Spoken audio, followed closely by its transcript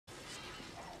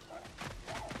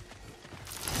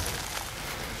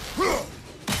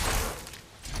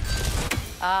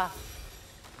Ah,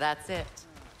 that's it.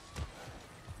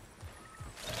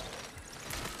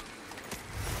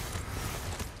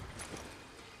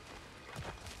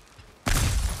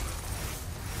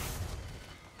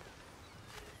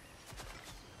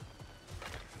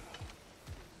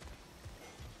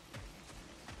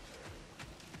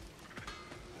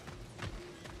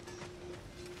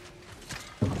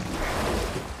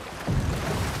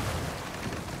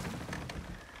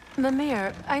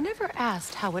 Mimir, I never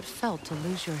asked how it felt to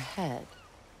lose your head.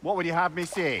 What would you have me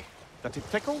say? That it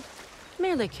tickled?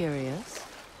 Merely curious.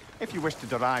 If you wish to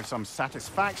derive some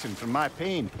satisfaction from my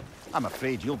pain, I'm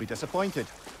afraid you'll be disappointed.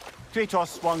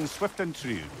 Kratos swung swift and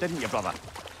true, didn't you, brother?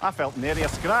 I felt nary a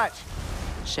scratch.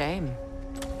 Shame.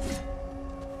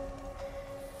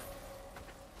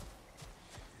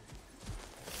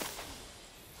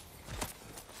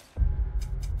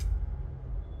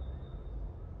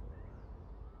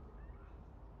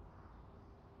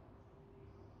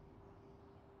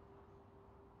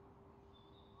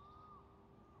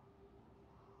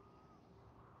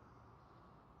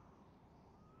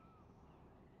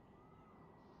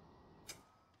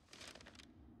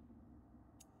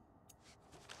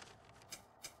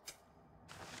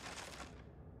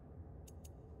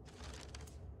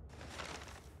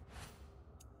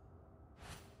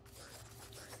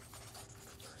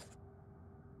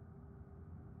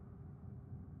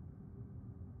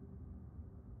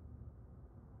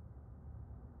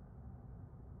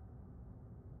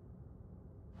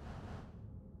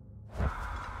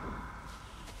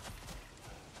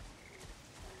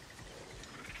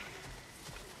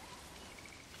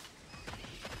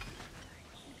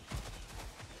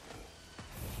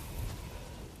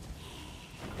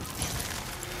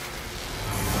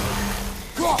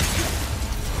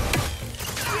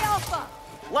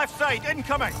 Left side,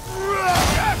 incoming!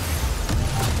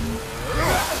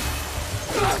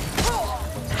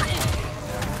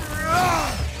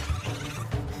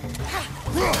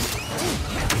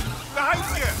 Behind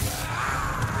you!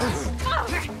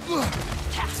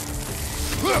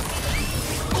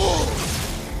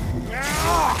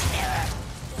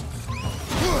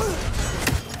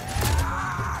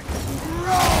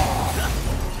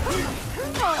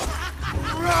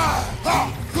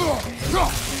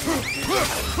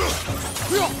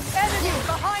 Enemy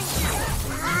behind you!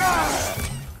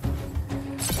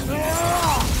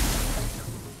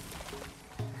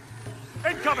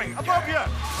 Incoming, above you!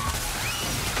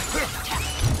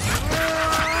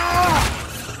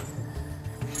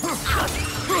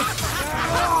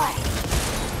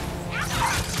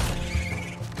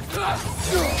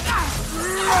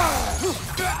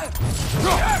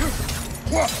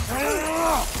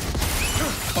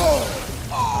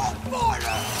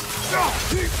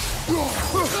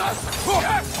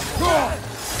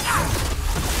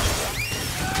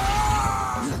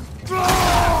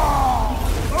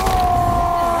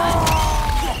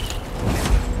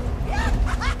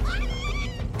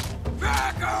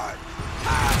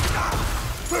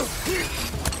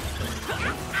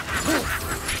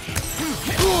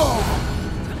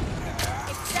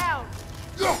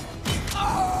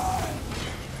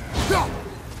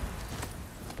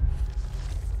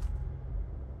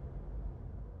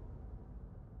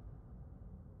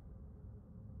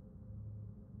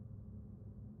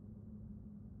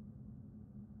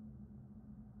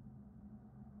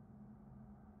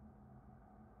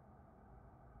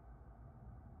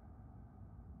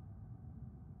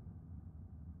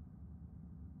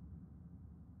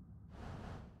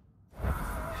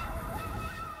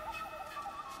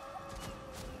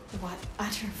 What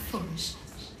utter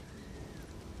foolishness.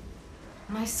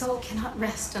 My soul cannot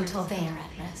rest until they are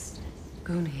at rest.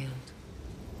 Guahild.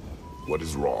 What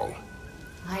is wrong?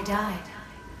 I died.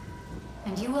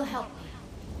 And you will help me.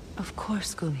 Of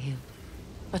course, Guahild.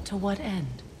 But to what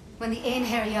end? When the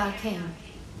Einherjar came,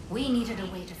 we needed a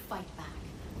way to fight back.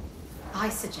 I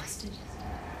suggested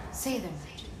say their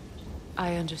magic.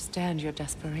 I understand your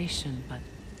desperation, but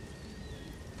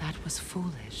that was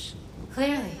foolish.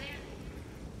 Clearly.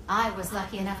 I was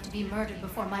lucky enough to be murdered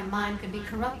before my mind could be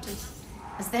corrupted,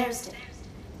 as theirs did.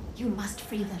 You must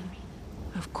free them.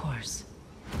 Of course.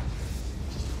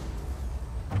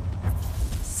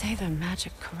 Say their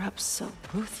magic corrupts so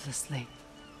ruthlessly.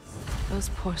 Those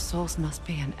poor souls must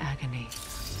be in agony.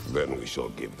 Then we shall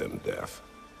give them death.